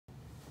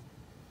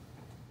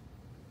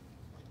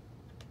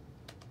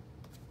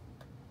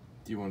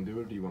Do you want to do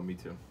it or do you want me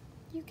to?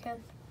 You can.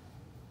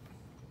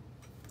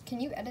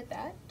 Can you edit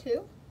that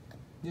too?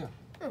 Yeah.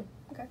 Oh,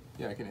 okay.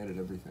 Yeah, I can edit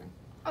everything.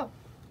 Oh.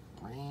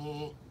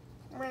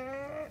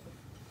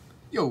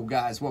 Yo,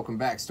 guys, welcome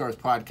back. Stars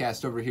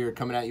Podcast over here,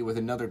 coming at you with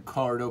another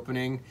card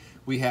opening.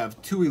 We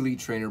have 2 Elite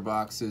Trainer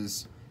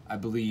boxes, I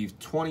believe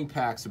 20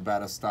 packs of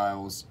Battle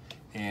Styles,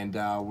 and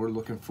we're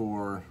looking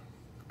for,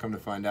 come to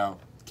find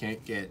out,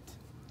 can't get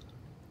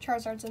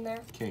Charizard's in there.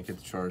 Can't get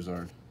the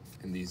Charizard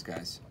in these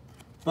guys.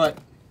 But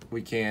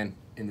we can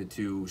in the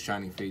 2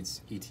 Shining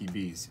Fates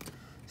ETBs.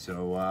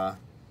 So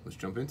let's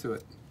jump into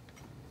it.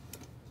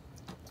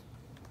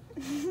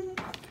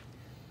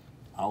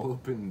 I'll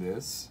open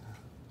this.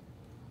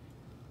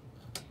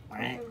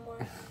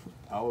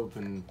 I'll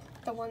open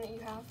the one that you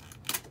have.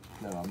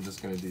 No, I'm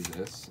just gonna do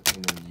this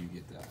and then you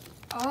get that.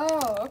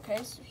 Oh, okay.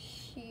 So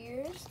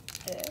here's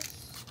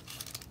this.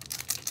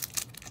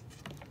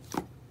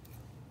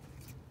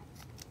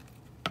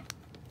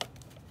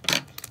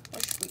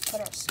 Where should we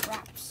put our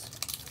scraps?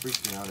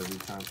 Freaks me out every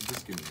time.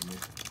 Just give me.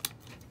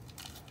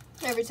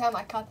 Every time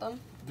I cut them.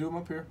 Do them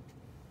up here.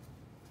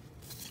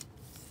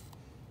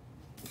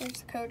 Here's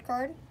the code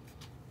card.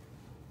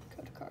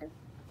 Code card.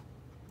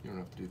 You don't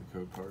have to do the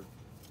code card.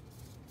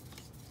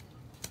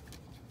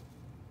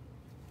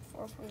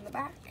 4 from the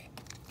back.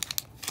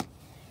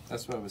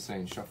 That's what I was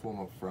saying. Shuffle them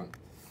up front.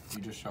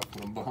 You just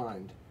shuffle them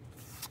behind.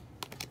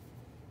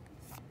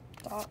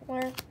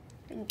 Dottler,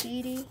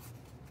 Indeedee,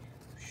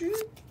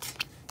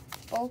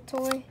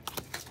 Voltoy,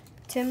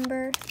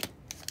 Timber,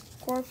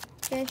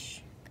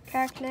 Corphish,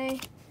 Cacnea,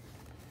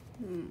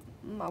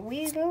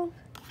 Maweedle,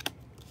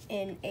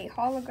 and a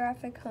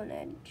holographic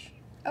Honedge.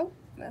 Oh,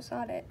 that's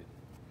not it.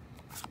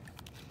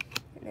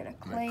 And then a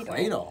Claydol.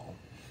 Claydol.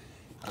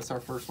 That's our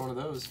first one of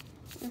those.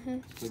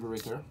 Leave it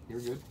right there. You're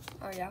good.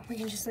 Oh yeah, we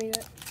can just leave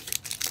it.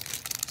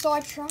 So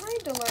I tried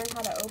to learn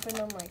how to open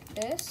them like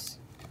this.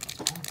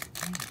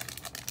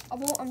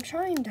 Well, I'm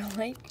trying to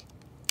like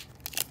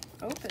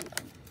open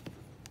them.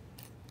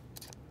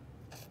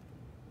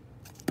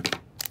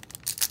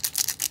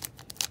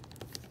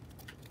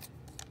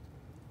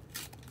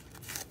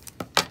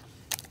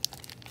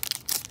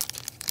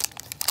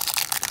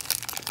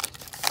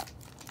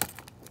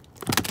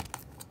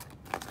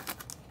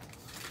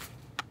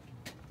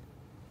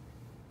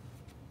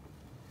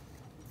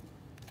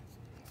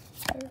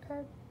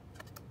 Card.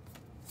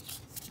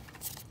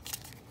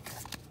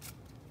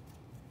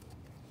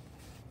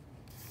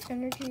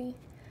 Energy,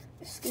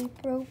 Escape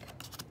Rope,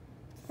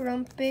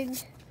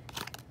 Grumpig,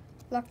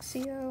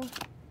 Luxio,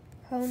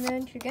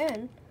 Honedge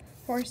again,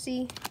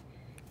 Horsey,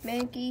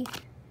 Mankey,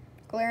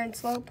 Galarian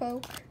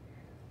Slowpoke,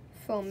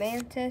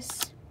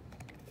 Fomantis,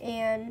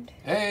 and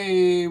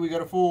hey, we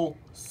got a full.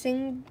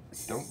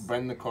 Don't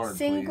bend the card,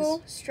 single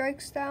please.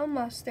 Strike Style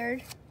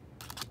Mustard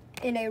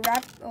in a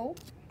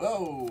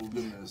Oh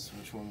goodness,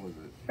 which one was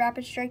it?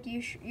 Rapid Strike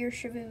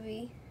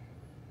Urshifu.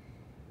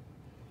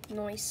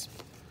 Nice.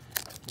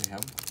 We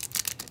have.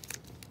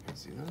 Can you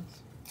see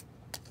this?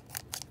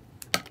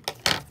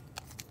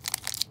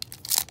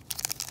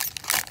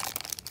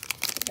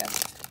 Yeah.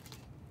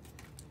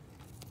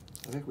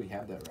 I think we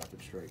have that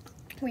Rapid Strike.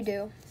 We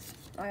do.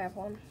 I have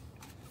one.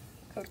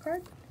 Code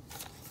card.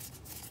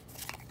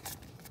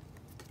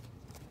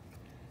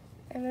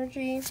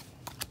 Energy,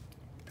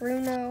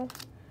 Bruno,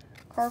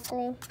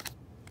 Karkle,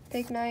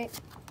 Pignite,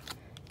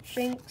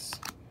 Shinx,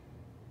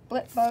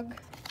 Blipbug,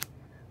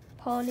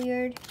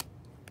 Pawniard,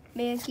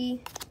 Mankey,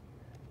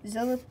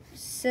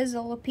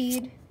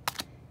 Sizzlipede,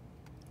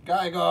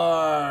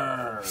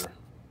 Gygar!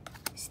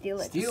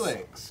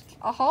 Steelix.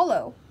 A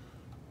holo.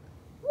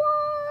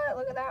 What?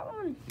 Look at that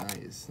one.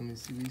 Nice. Let me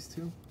see these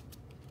 2.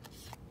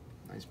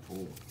 Nice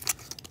pull.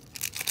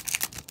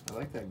 I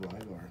like that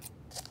Gligar.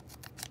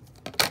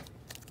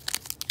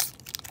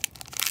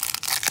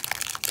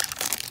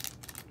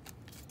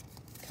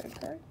 Code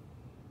card.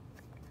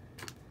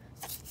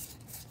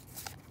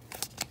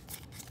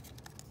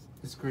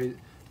 It's great.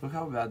 Look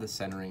how bad the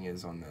centering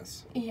is on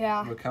this.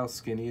 Yeah. Look how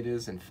skinny it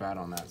is and fat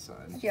on that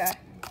side. Yeah.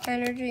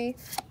 Energy,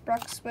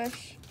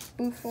 Bruxwish,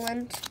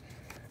 Bouffalant,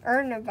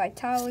 Urn of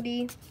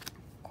Vitality,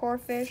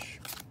 Corphish,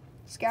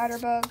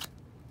 Scatterbug,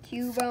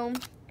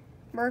 Cubone,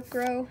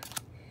 Murkrow,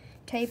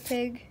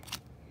 Tapig,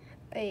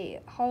 a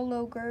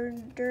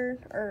Hologirder,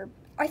 or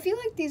I feel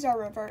like these are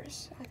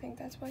reverse. I think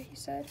that's what he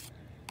said.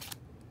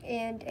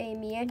 And a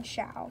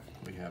Mienshao.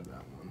 We have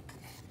that one.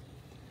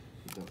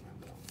 We don't have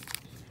that one.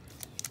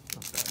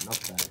 Not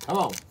bad. Come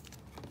on.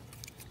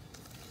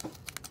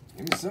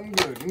 Give me some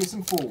good. Give me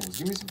some fools.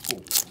 Give me some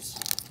fools.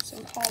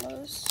 Some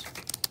hollows.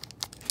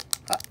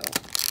 Uh-oh.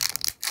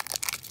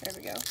 There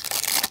we go.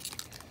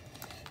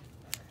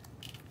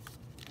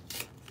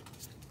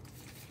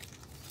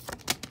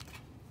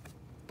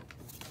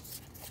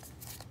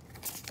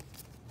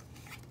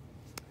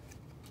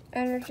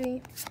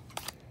 Energy.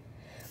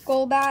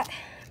 Golbat,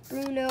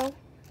 Bruno,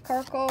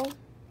 Karkle,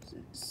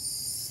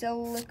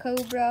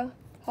 Silicobra,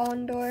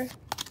 Houndour,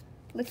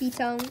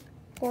 Lickitung,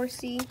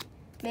 Horsey,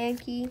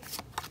 Mankey,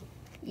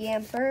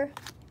 Yamper,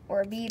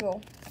 or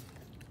Beetle.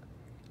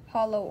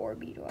 Hollow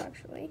Orbeetle,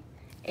 actually.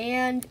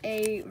 And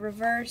a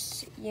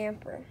reverse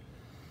Yamper.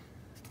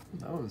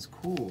 That one's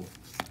cool.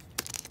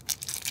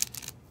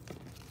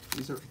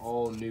 These are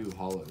all new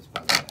hollows,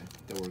 by the way,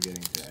 that we're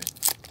getting today.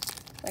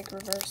 Like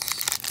reverse.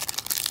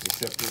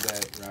 Except for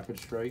that Rapid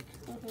Strike.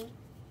 Mm-hmm.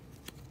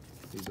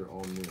 These are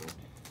all new.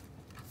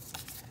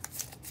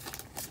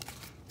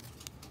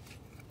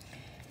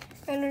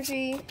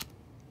 Energy,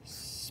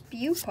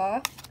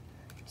 Spewpa,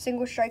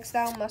 Single Strike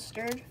Style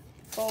Mustard,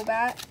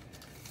 Golbat,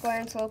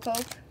 Galarian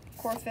Slowpoke,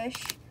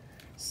 Corphish,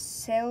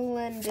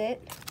 Salandit,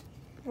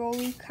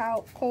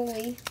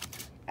 Roly-Poly,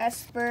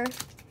 Esper,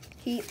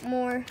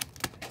 Heatmore,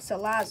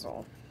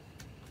 Salazzle.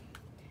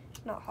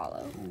 Not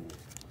hollow. Ooh.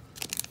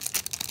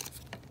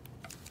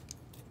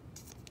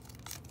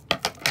 I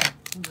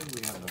don't think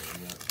we have that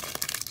one yet.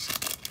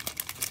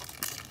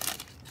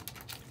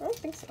 I don't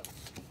think so.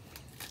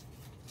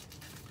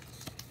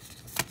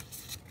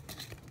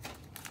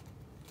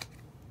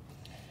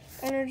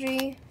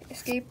 Energy,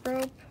 Escape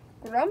Rope,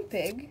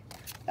 Grumpig.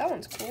 That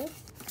one's cool.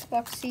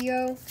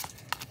 Luxio,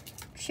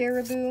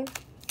 Cherubu,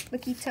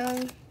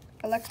 Lickitung,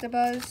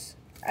 Electabuzz,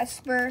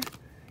 Esper,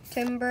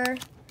 Timber,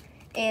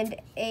 and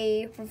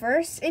a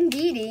reverse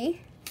Indeedee.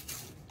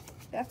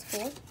 That's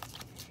cool.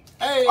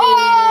 Hey!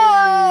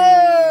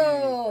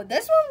 Oh!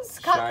 This one's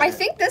Shine I it.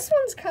 think this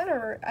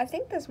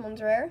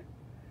one's rare.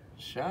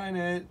 Shine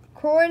it.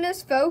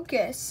 Cornus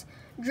Focus.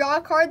 Draw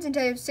cards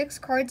until you have 6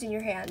 cards in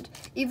your hand.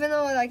 Even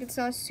though like it's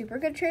not a super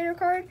good trainer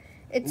card,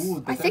 it's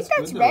Ooh, but I think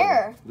that's good, though.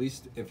 rare. At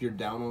least if you're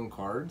down on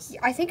cards.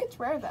 I think it's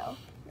rare though.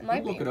 It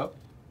might Look be. it up.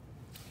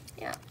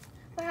 Yeah.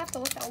 I have to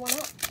look that one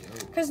up.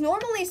 Yo. Because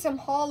normally some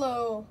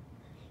hollow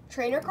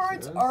trainer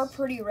cards Yes. are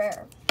pretty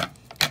rare.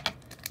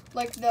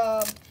 Like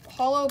the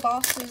hollow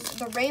bosses,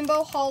 the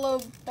rainbow hollow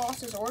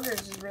bosses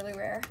orders is really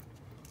rare.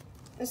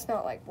 It's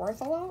not like worth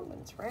a lot, but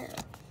it's rare.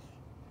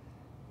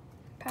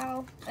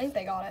 Pow. I think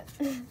they got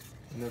it.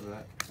 Never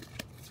that.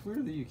 It's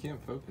weird that you can't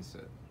focus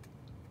it.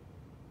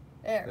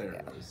 There we There go.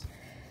 it is.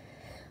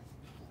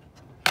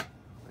 I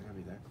gotta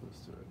be that close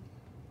to it.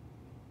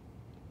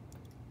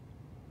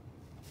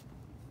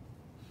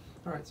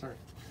 Alright, sorry.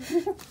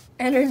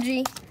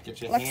 Energy,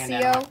 Get your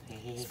Luxio,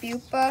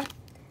 Spewpa,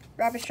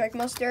 Rapid Strike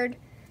Mustard,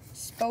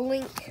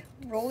 Spolink,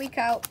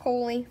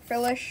 Roly-Poly,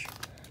 Frillish,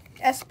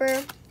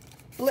 Esper,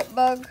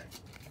 Blipbug,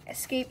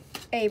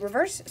 a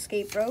reverse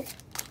Escape Rope,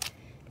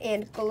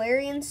 and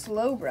Galarian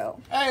Slowbro.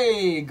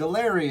 Hey,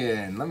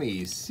 Galarian, let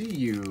me see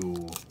you.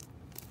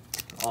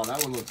 Oh,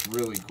 that one looks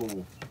really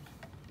cool.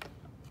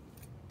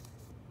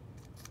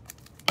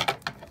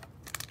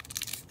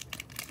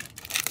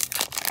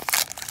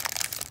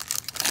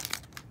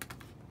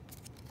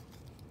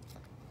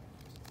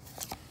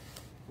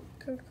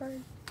 Code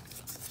card.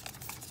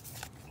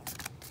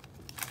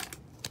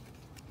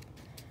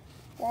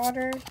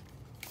 Water,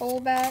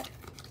 Golbat,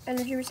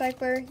 Energy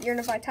Recycler, Urn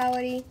of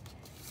Vitality,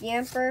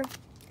 Yamper,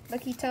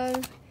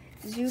 Lickitung,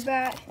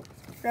 Zubat,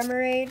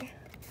 Remoraid,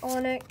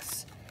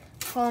 Onyx,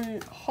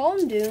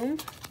 Houndoom,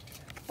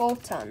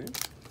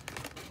 Boltund.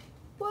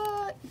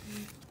 What?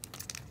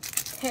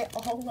 They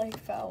all like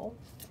fell.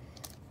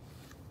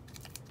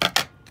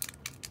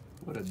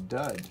 What a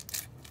dud.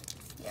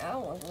 Yeah,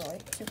 that one wasn't really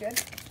too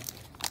good.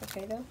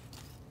 Okay though.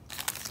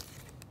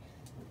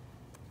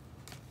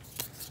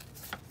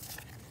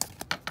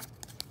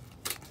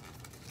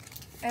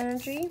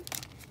 Energy.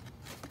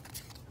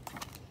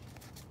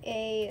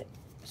 A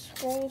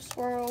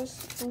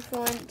Swirls,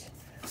 Influent,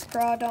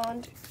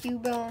 Groudon,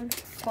 Cubone,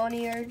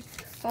 Poniard,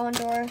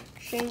 Fondor,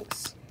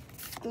 Shinx,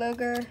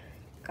 Glugger,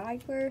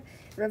 Geigler,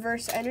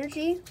 Reverse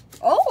Energy.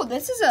 Oh,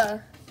 this is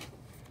a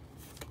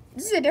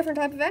different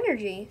type of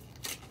energy.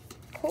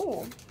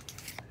 Cool.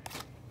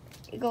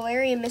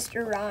 Galarian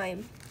Mr.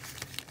 Rhyme.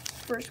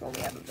 First one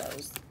we have of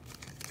those.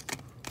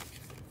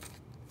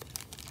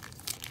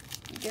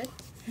 You good?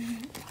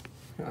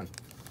 Come on.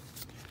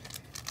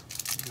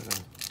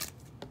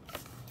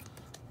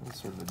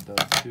 That's sort of a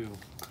dud too.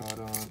 Caught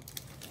on.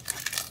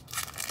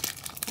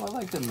 Well, I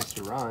like that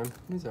Mr. Rhyme.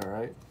 He's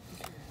alright.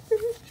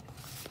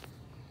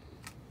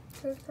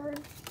 Code card.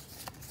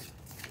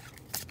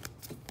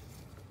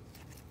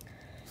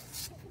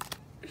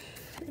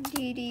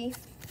 DD,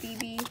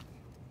 BB,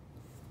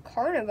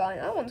 Carnivine.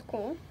 That one's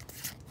cool.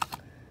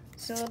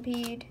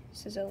 Sizzlipede,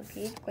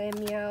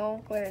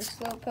 Glameow, Galarian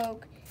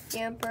Slowpoke,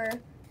 Yamper,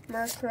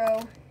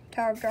 Murkrow,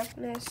 Tower of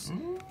Darkness,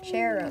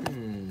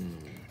 Cherum.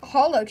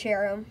 Hollow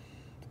Cherum.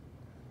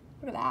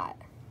 Look at that.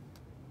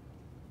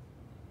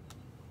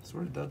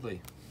 Sort of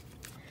Dudley.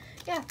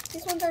 Yeah,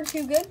 these ones aren't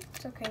too good.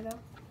 It's okay though.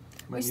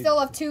 Might We need- still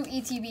have 2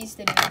 ETBs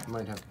to do.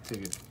 might have to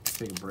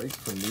take a break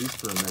from these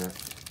for a minute.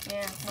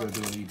 Yeah, Go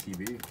do an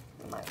ETB.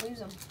 we might lose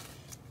them.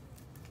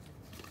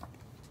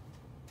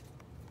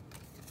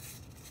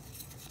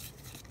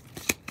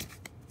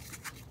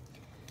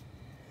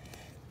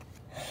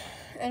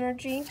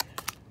 Energy,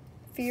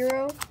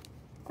 Fearow,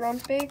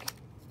 Grumpig,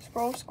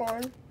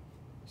 Scorn,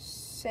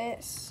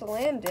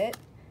 Salandit,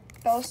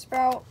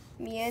 Bellsprout,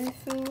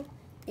 Mienfoo,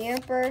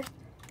 Yamper,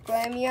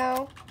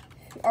 Glameow,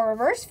 a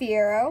reverse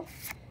Fearow.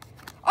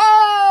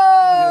 Oh!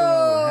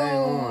 hang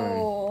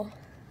on.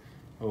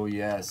 Oh,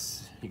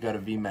 yes. You got a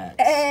VMAX.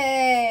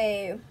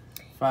 Hey.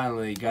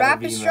 Finally, got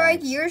Rapid a VMAX.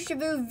 Strike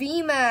Urshifu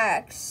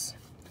VMAX.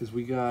 Because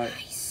we got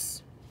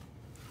Nice.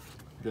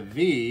 the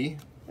V.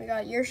 We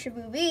got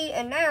Urshifu V,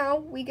 and now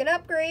we can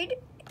upgrade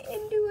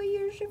into a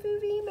Urshifu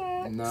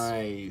VMAX.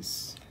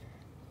 Nice.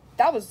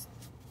 That was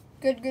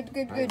good. Hang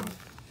on. Let me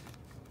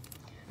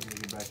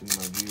get back into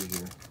my view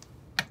here.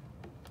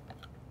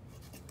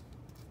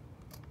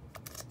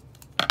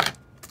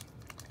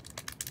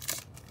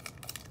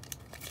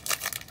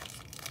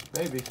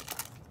 Maybe.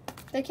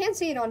 They can't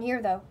see it on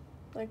here though.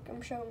 Like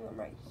I'm showing them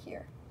right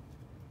here.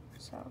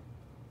 So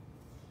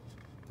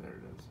There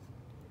it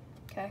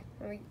is. okay,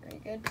 are you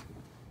good?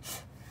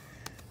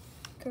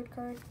 Code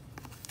card.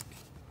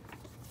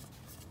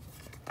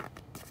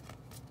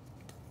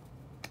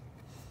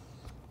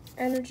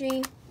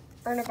 Energy,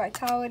 Earn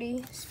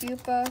Vitality,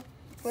 Spupa,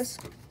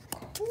 Whisker,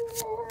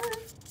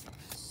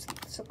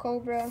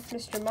 Cobra,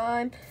 Mr.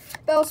 Mime,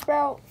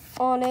 Bellsprout,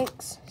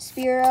 Onyx,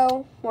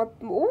 Spearow,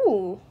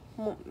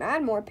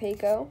 Mad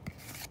Morpeko,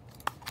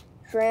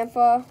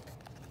 Drampa.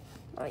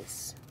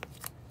 Nice.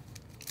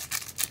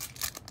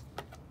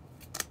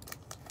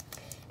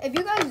 If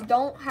you guys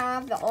don't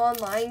have the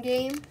online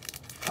game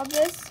of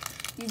this,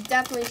 you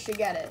definitely should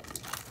get it.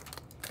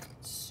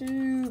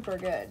 Super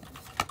good.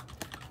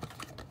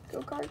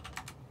 Go card.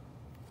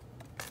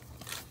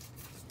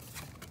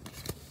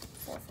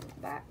 4 from the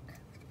back.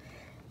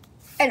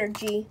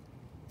 Energy,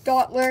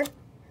 Dottler,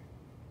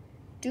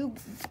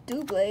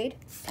 Doublade,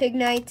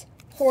 Pignite,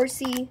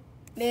 Horsey,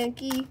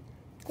 Mankey,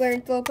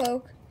 Glaring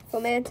Slowpoke,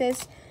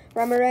 Fomantis,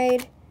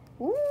 Remoraid,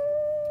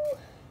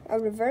 a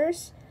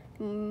reverse,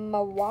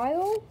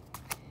 Mawile,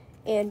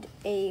 and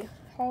a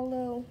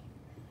hollow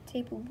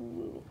Tapu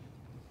Bulu.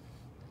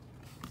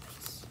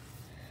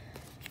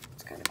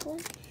 It's kind of cool.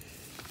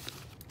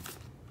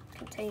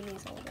 Contain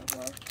these a little bit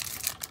more.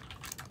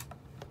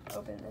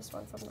 Open this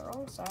one from the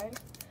wrong side.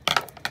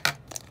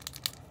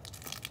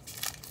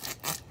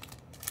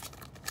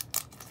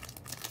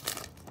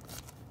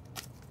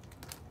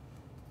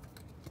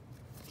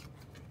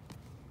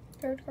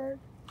 Code card.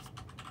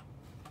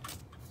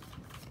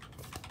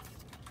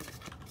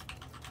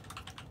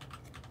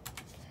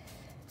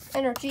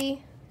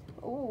 Energy.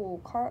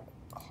 Ooh,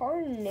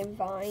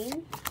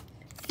 Carnivine.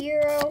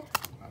 Hero.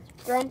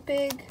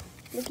 Grumpig.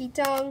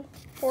 Lickitung.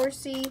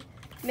 Horsey.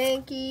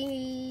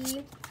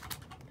 Mankey.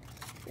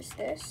 What's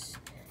this?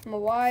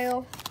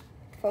 Mawile.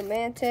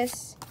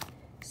 Fomantis.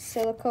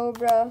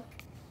 Silicobra.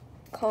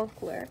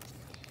 Conqueror.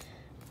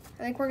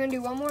 I think we're going to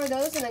do one more of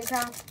those and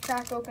then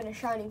crack open a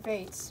Shining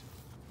Fates.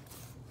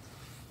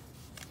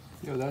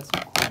 Yo, that's a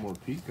cool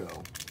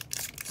Morpeko.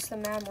 It's the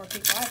Mad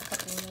Morpeko. I have a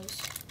couple of those.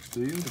 Do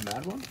you the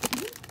mad one?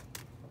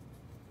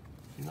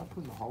 You're not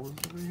putting the hollows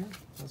over here?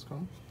 That's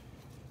cool.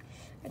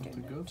 I Have to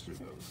didn't go know. through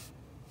those.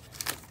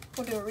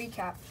 We'll do a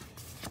recap.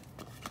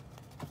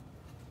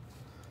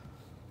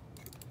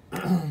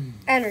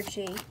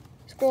 Energy,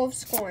 Scroll of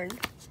Scorn,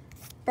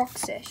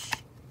 Bruxish,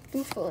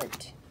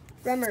 Bouffalant,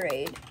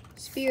 Remoraid,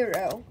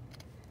 Spearow,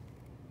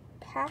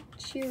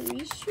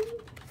 Pachirisu,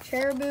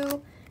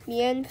 Cherubu,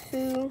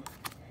 Mienfoo,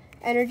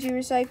 Energy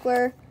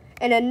Recycler,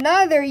 and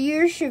another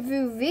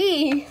Urshifu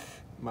V.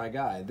 My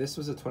guy, this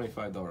was a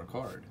 $25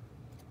 card.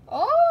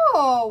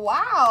 Oh,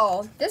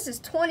 wow. This is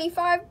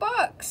 25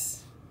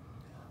 bucks.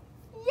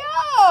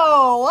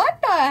 Yo,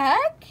 what the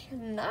heck?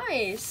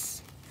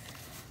 Nice.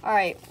 All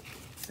right,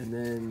 And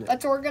then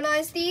let's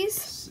organize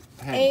these.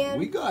 hey, and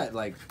we got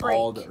like break.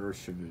 all the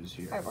Urshivus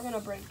here. All right, we're gonna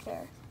break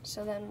there.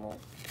 So then we'll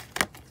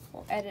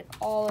edit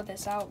all of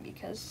this out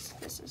because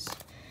this is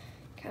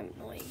kind of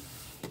annoying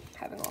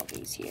having all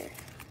these here.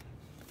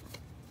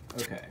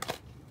 Okay.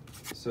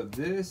 So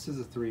this is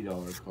a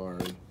 $3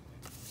 card.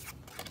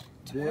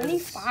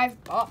 This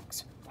 25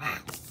 bucks. Wow.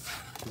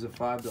 is a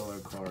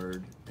 $5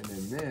 card. And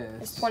then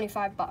this It's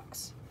 25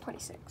 bucks.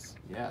 26.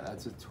 Yeah,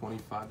 that's a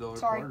 $25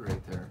 Sorry. card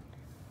right there.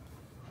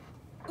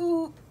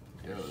 Ooh.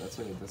 Yo,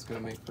 that's gonna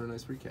make for a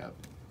nice recap.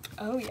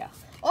 Oh yeah.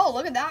 Oh,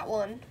 look at that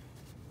one.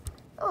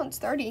 Oh, it's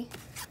 30.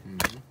 Mm-hmm.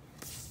 Do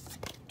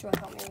you want to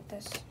help me with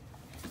this?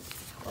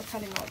 We're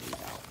cutting all these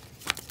out.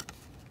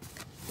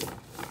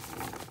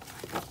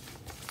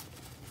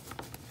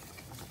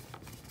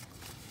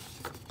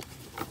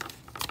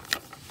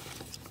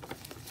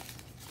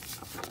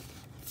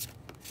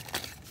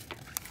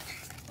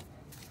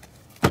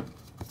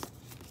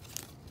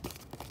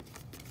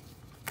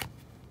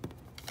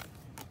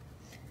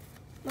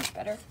 Much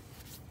better.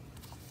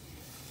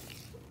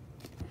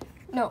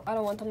 No, I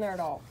don't want them there at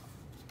all.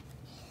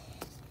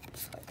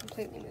 Just like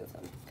completely move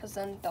them, because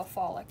then they'll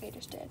fall like they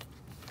just did.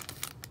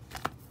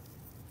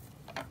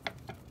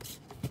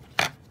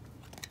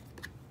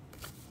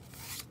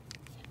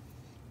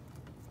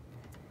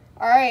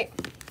 All right,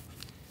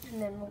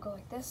 and then we'll go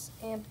like this,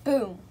 and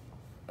boom,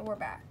 and we're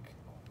back.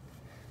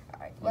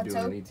 All right, let's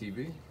doing hope. an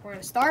ETB? We're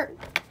gonna start.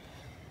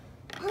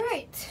 All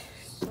right,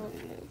 so let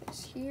me move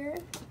this here.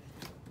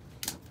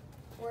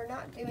 We're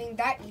not doing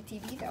that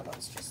ETB, that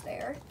one's just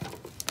there.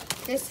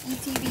 This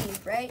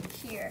ETB right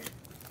here.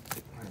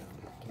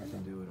 I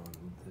can do it on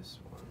this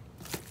one.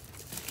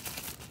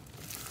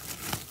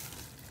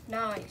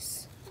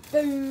 Nice.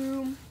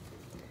 Boom.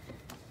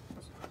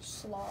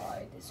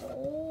 Slide this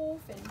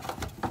off and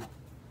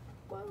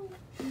whoa.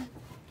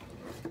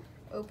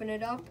 Open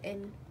it up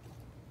and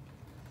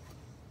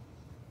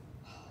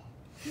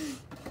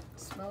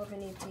smell of a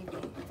new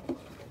TV.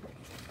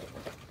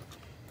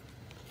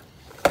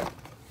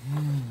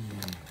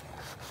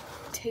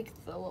 Take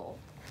the little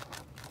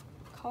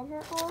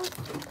cover off,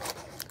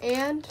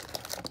 and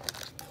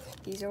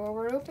these are what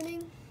we're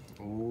opening.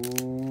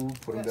 Ooh,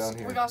 put them down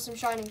here. We got some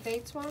Shining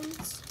Fates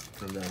ones.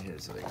 Put them down here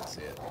so they can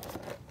see it.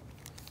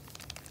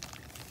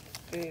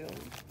 Boom.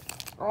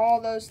 All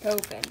those to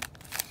open.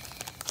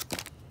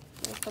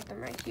 I'll put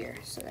them right here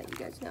so that you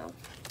guys know.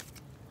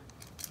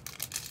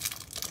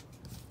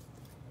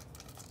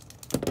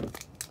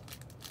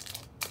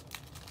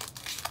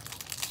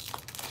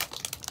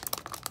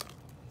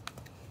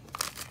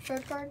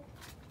 Short card.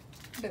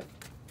 Boom.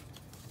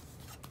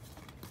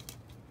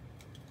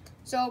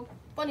 So,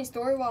 funny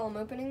story while I'm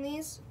opening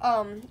these.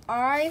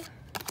 I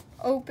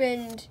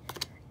opened,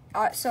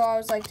 so I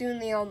was like doing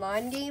the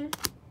online game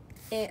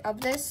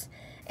of this,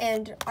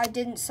 and I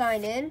didn't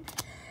sign in,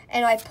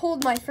 and I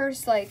pulled my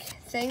first like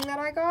thing that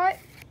I got,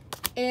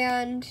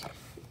 and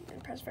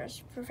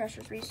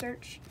Professor's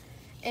Research,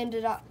 I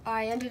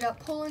ended up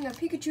pulling a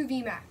Pikachu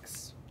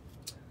VMAX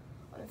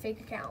on a fake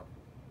account,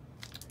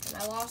 and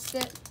I lost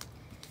it,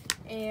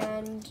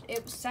 and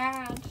it was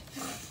sad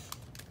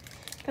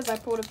because I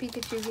pulled a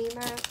Pikachu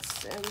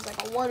VMAX, and it was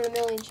like a 1 in a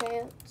million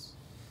chance.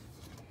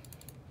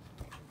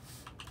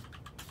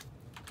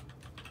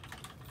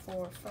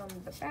 From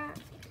the back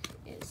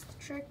is the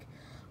trick.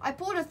 I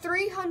pulled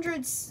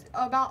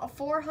about a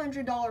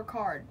 $400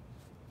 card.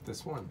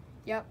 This one?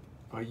 Yep.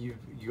 Oh, you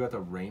got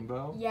the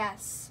rainbow?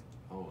 Yes.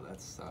 Oh,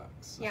 that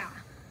sucks. Yeah.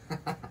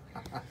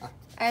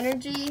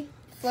 Energy,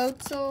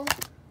 Floatzel,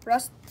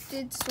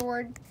 Rusted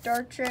Sword,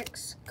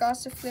 Dartrix,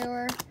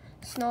 Gossifleur,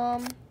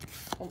 Snom,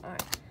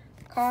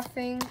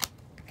 Coughing,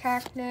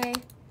 Cacnea,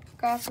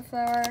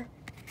 Gossiflower,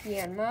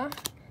 Yanma,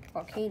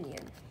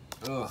 Volcanion.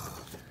 Ugh.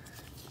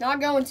 Not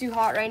going too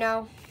hot right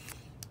now.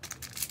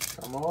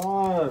 Come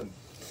on.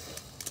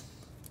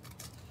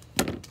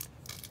 Put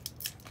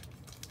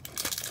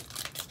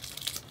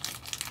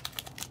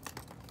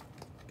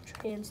your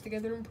hands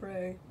together and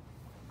pray.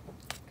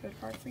 Good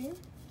card for you.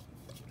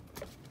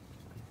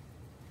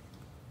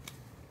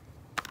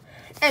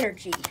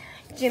 Energy,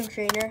 Gym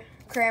Trainer,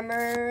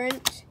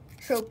 Cramorant,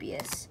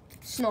 Tropius,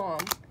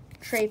 Snom,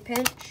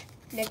 Trapinch,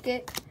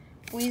 Nickit,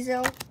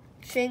 Weasel,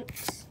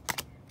 Shinx,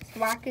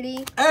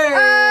 Thwackity.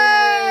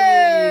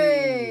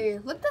 Hey!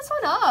 Look this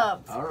one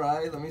up. All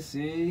right, let me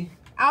see.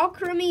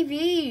 Alcremie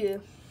V.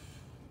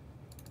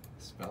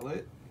 Spell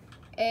it.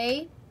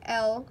 ALCREMIEV.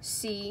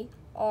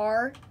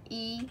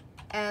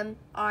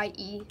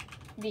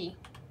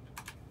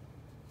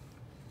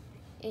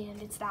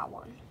 And it's that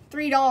one.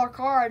 $3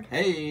 card.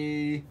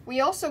 Hey.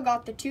 We also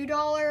got the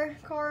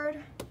 $2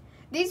 card.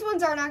 These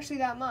ones aren't actually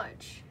that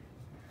much.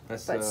 But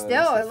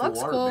still, it looks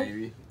art, cool.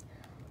 Baby.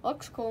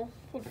 Looks cool.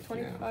 Look,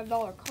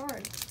 $25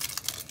 card.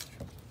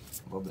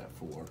 Love that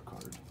full art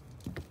card.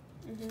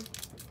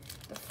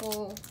 The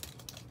full.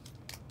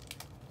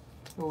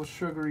 Little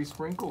sugary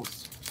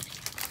sprinkles.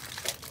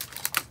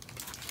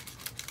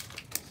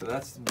 So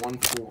that's one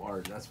full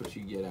art. That's what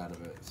you get out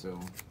of it. So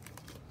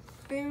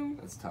Boom.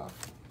 that's tough.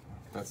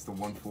 That's the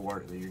one full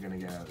art that you're gonna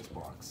get out of this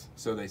box.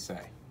 So they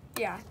say.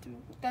 Yeah,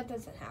 that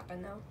doesn't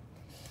happen though.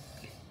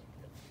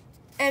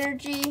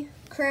 Energy,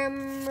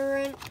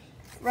 Cramorant,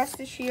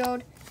 Rusted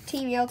Shield,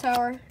 Team Yell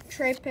Tower,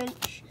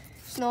 Trapinch,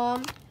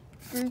 Snom,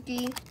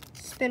 Grookey,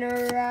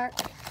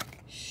 Spinnerack,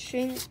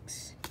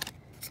 Shinx,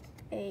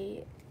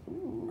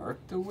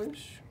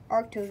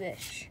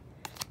 Arctovish,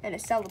 and a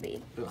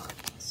Celebi. Ugh.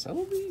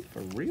 Celebi?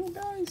 For real,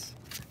 guys?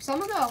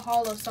 Some of the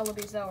hollow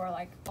Celebis though are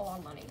like a lot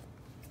of money.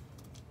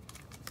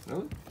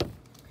 Really?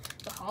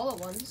 The hollow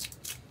ones.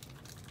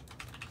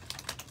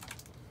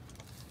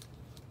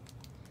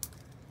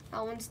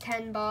 That one's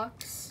 $10.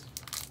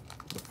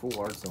 The full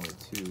art's only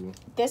 2.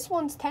 This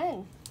one's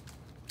 10.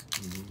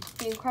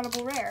 The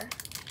Incredible Rare.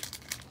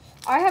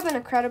 I have an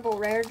Incredible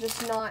Rare,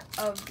 just not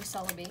of the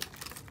Celebi.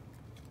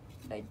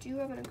 But I do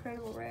have an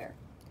Incredible Rare.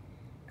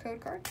 Code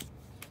card.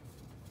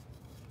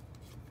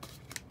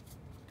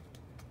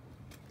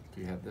 If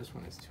you have this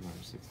one, it's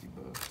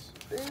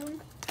 $260.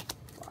 Boom.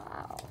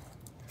 Wow.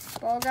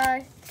 Ball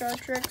Guy,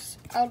 Dartrix,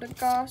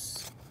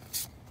 Eldegoss,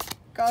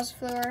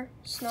 Gossifleur,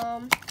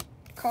 Snom,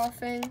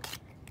 Coughing,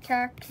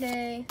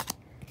 Cacnea,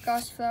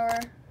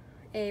 Gossifleur,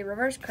 a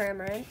Reverse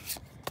Cramorant,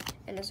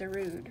 and a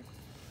Zarude.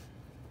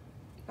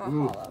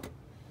 Ooh. Hollow.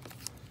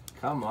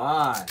 Come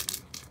on.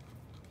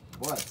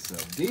 What's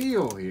the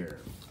deal here?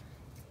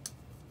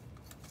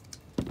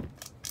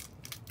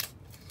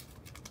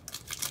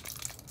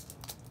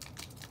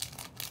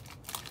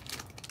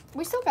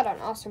 We still got an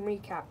awesome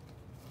recap.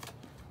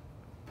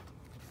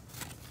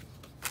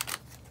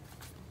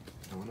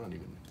 No, we're not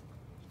even.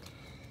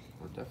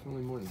 We're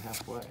definitely more than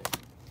halfway.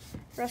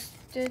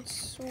 Rusted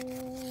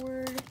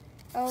Sword,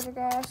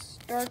 Eldegoss,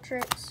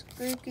 Dartrix,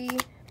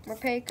 Grookey,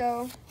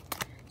 Morpeko,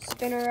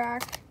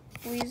 Spinarak,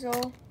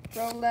 Weasel,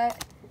 Rowlet,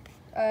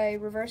 a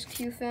reverse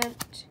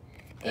Cufant,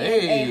 and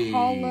a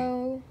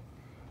hollow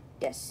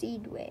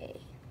Decidueye.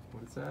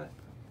 What is that?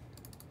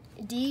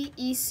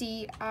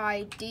 Decidueye.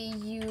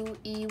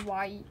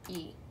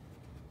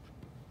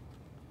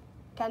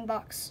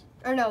 $10.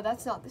 Or no,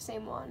 that's not the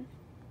same one.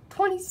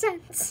 20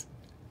 cents.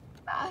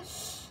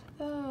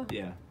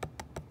 Yeah.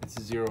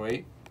 It's a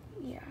 08.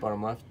 Yeah.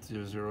 Bottom left,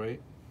 008.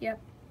 Yep.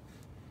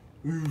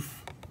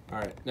 Oof. All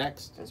right,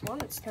 next. There's one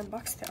that's $10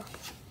 though.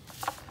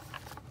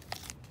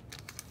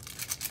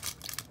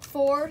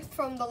 Fourth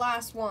from the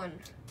last one.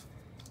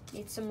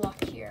 Need some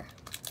luck here.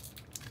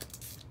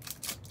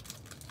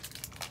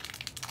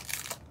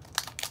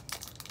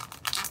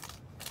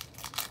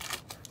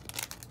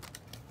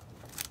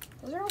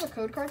 Those are all the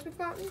code cards we've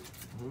gotten?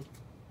 Mm-hmm.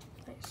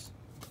 Nice.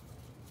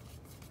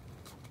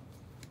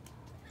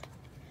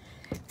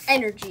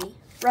 Energy,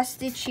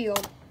 Rusted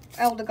Shield,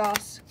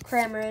 Eldegoss,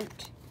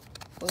 Cramorant,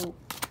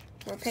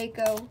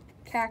 Morpeko,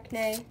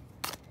 Cacnea,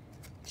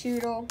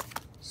 Choodle,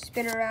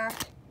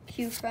 Spinarak,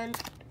 Cufant,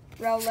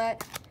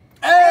 Rowlet.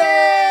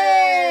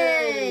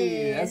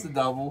 Hey! That's a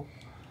double.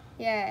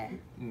 Yeah.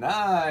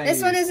 Nice.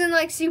 This one isn't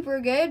like super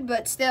good,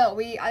 but still,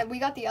 we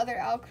got the other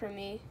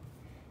Alchemy,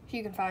 if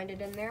you can find it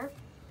in there.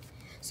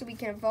 So we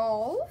can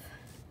evolve.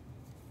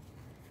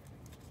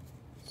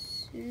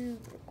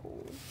 Super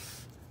cool.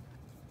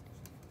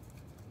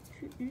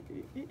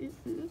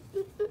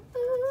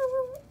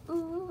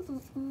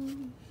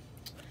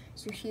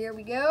 So here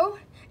we go.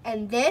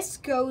 And this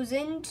goes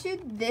into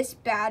this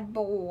bad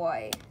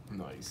boy.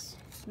 Nice.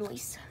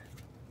 Nice.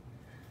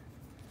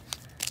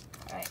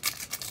 Alright.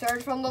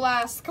 Third from the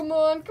last. Come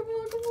on, come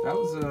on, come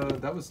on.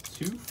 That was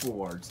 2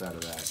 full arts out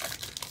of that.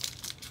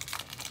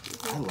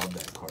 I love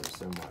that card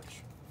so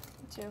much.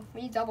 Me too.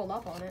 We doubled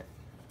up on it.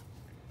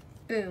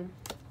 Boom.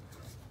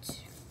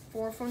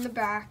 4 from the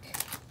back.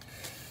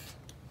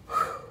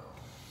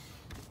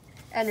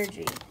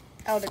 Energy,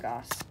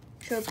 Eldegoss,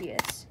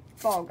 Tropius,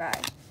 Fall Guy,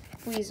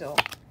 Weasel,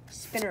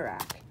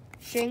 Spinarak,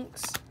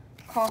 Jinx,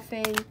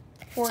 Coughing,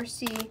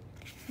 Horsey,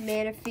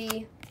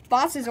 Manaphy,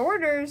 Boss's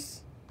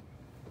Orders.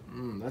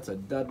 That's a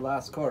dud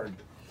last card.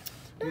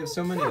 We have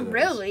so many of Not those.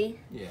 really.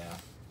 Yeah.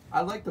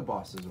 I like the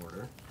Boss's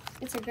Order.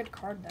 It's a good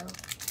card though.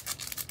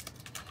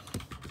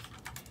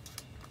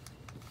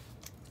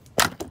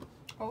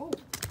 Oh.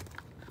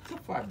 It's a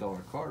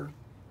 $5 card.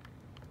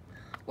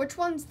 Which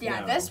one's? Yeah,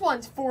 No. this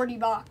one's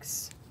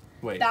 $40.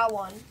 Wait. That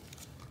one.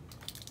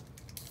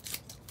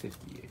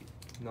 58,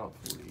 not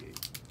 48.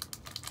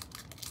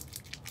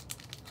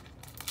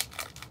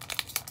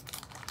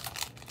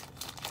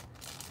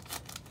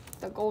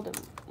 The golden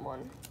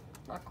one.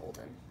 Not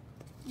golden.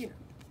 You know.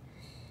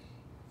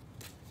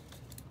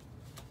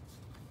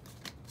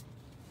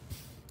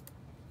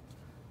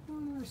 I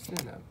don't understand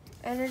that.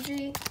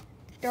 Energy,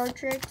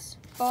 Dartrix,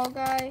 Fall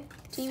Guy,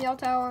 Team Yell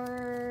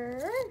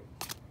Tower,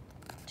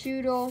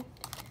 Choodle,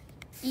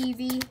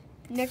 Eevee,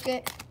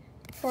 Nickit,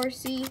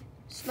 Horsey,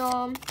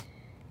 Snom.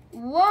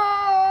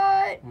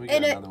 What? We got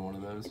And another one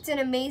of those. it's an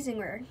amazing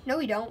rare. No,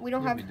 we don't. We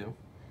don't Yeah, have we do.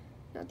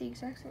 not the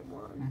exact same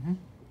one.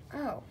 Mm-hmm.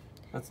 Oh,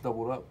 That's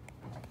doubled up.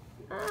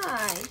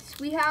 nice.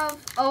 We have.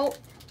 Oh,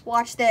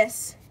 watch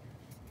this.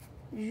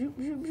 Zoop,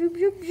 zoop, zoop,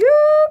 zoop, zoop.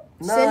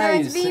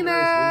 Cinderace Cinderace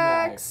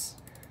VMAX.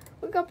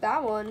 Look up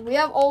that one. We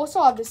have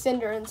also have the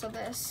Cinderace of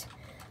this.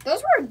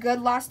 Those were a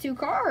good last 2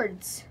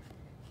 cards.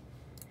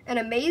 An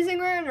amazing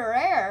rare and a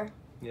rare.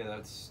 Yeah,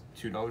 that's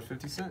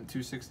 $2.50,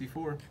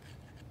 $2.64.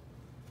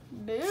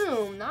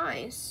 Boom,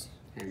 nice.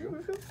 Here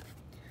you go. This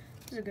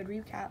is a good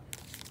recap.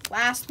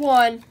 Last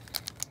one.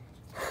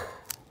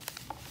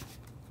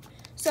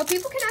 So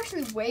people can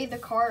actually weigh the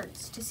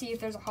cards to see if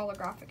there's a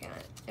holographic in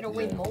it. It'll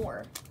weigh Yeah.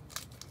 more,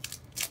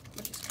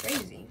 which is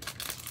crazy.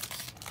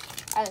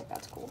 I think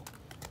that's cool.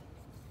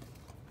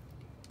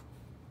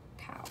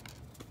 Pow.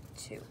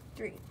 2,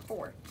 3,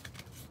 4.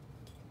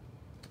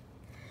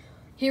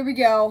 Here we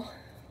go.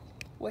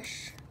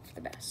 Wish for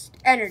the best.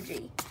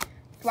 Energy.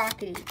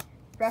 Thwackety.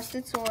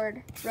 Rusted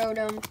Sword.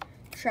 Rotom.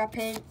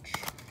 Trapinch.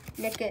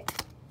 Nickit.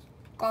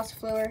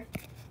 Gossifleur.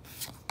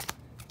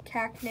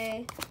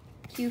 Cacnea.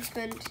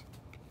 Cufant.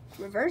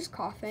 Reverse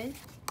Coughing.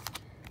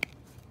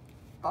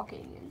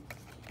 Volcanion.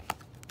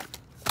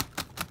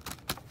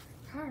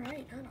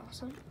 Alright, not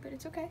awesome, but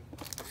it's okay.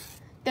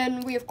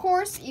 Then we, of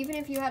course, even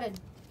if you have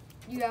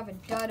a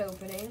dud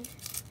opening,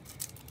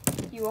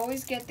 you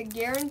always get the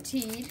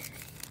guaranteed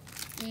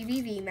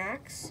Eevee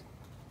VMAX.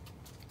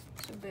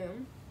 So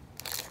boom.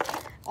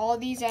 All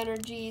these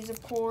energies,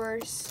 of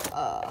course.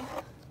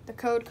 The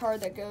code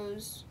card that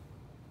goes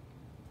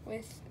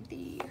with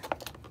the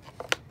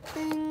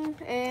thing,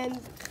 and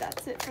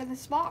that's it for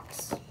this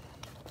box.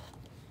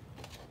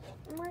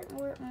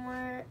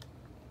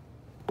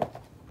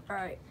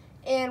 Alright,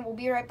 and we'll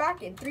be right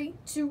back in 3,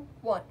 2,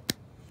 1.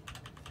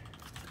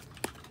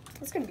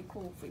 It's gonna be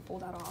cool if we pull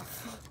that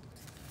off.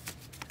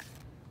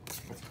 That's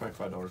a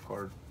 $25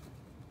 card.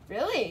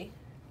 Really?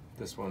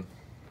 This one.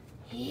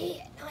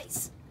 Yeah,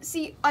 nice.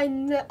 See, I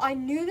knew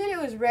that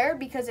it was rare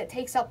because it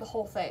takes up the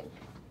whole thing.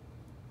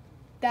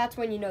 That's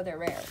when you know they're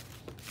rare.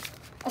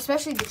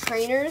 Especially the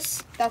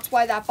trainers. That's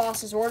why that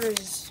boss's orders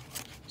is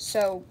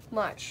so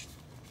much.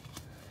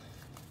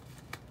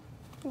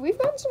 We've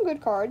gotten some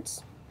good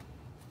cards.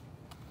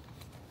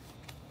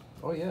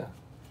 Oh, yeah.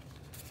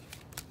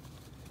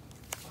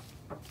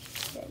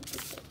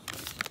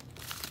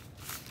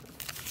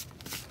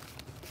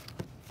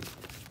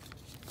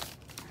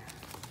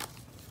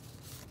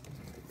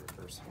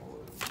 Reverse holo.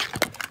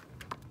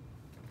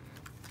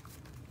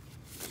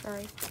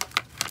 Sorry.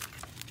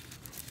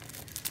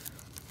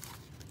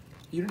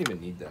 You don't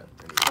even need that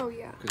anymore. Oh,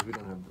 yeah. Because we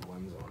don't have the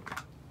lens on.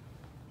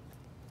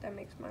 That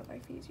makes my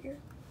life easier.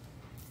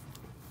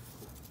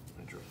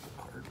 I dropped the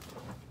card.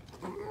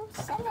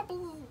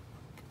 Celebi.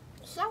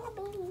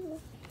 Celebi.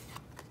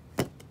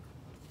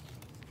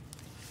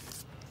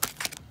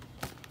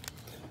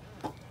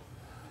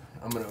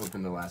 I'm going to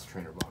open the last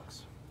trainer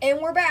box. And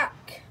we're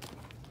back.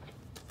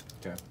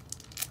 Okay.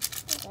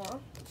 Aw.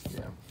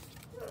 Yeah.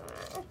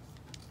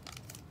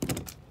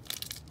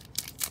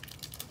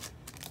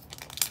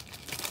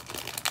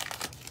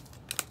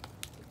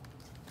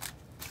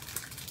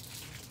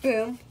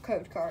 Boom.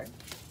 Code card.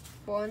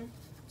 1,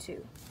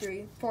 2,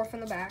 3, 4 from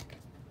the back.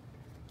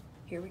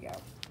 Here we go.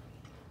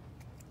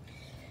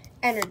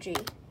 Energy.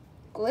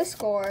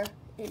 Gliscor,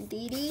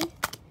 Indeedee,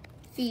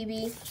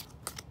 Phoebe,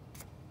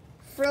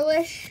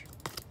 Frillish,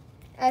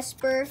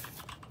 Esper,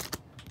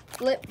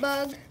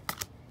 Blipbug,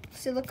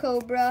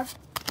 Silicobra,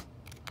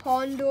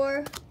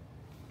 Pondor,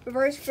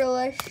 Reverse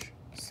Frillish,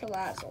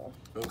 Salazzle.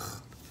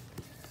 Ugh.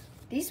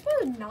 These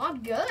were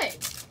not good.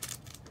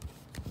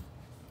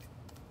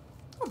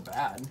 Not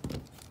bad.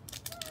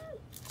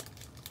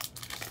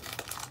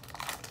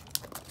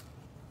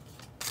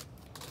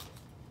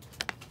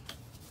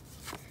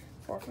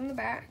 Four from the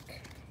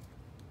back.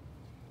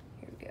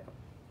 Here we go.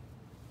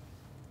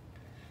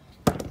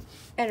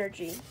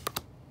 Energy.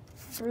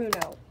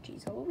 Bruno.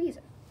 Jeez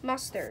Louisa.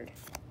 Mustard.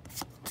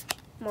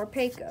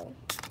 Morpeko.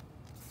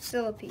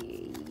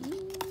 Sillipede.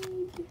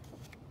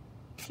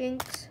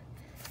 Jinx.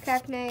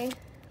 Cacnea.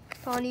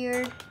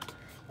 Poniard.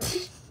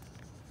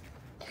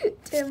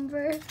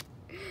 Timber.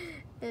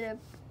 And a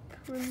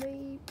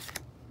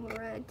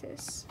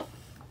Morantis.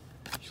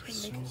 You're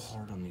so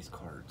hard on these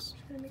cards.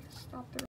 Trying to make us stop the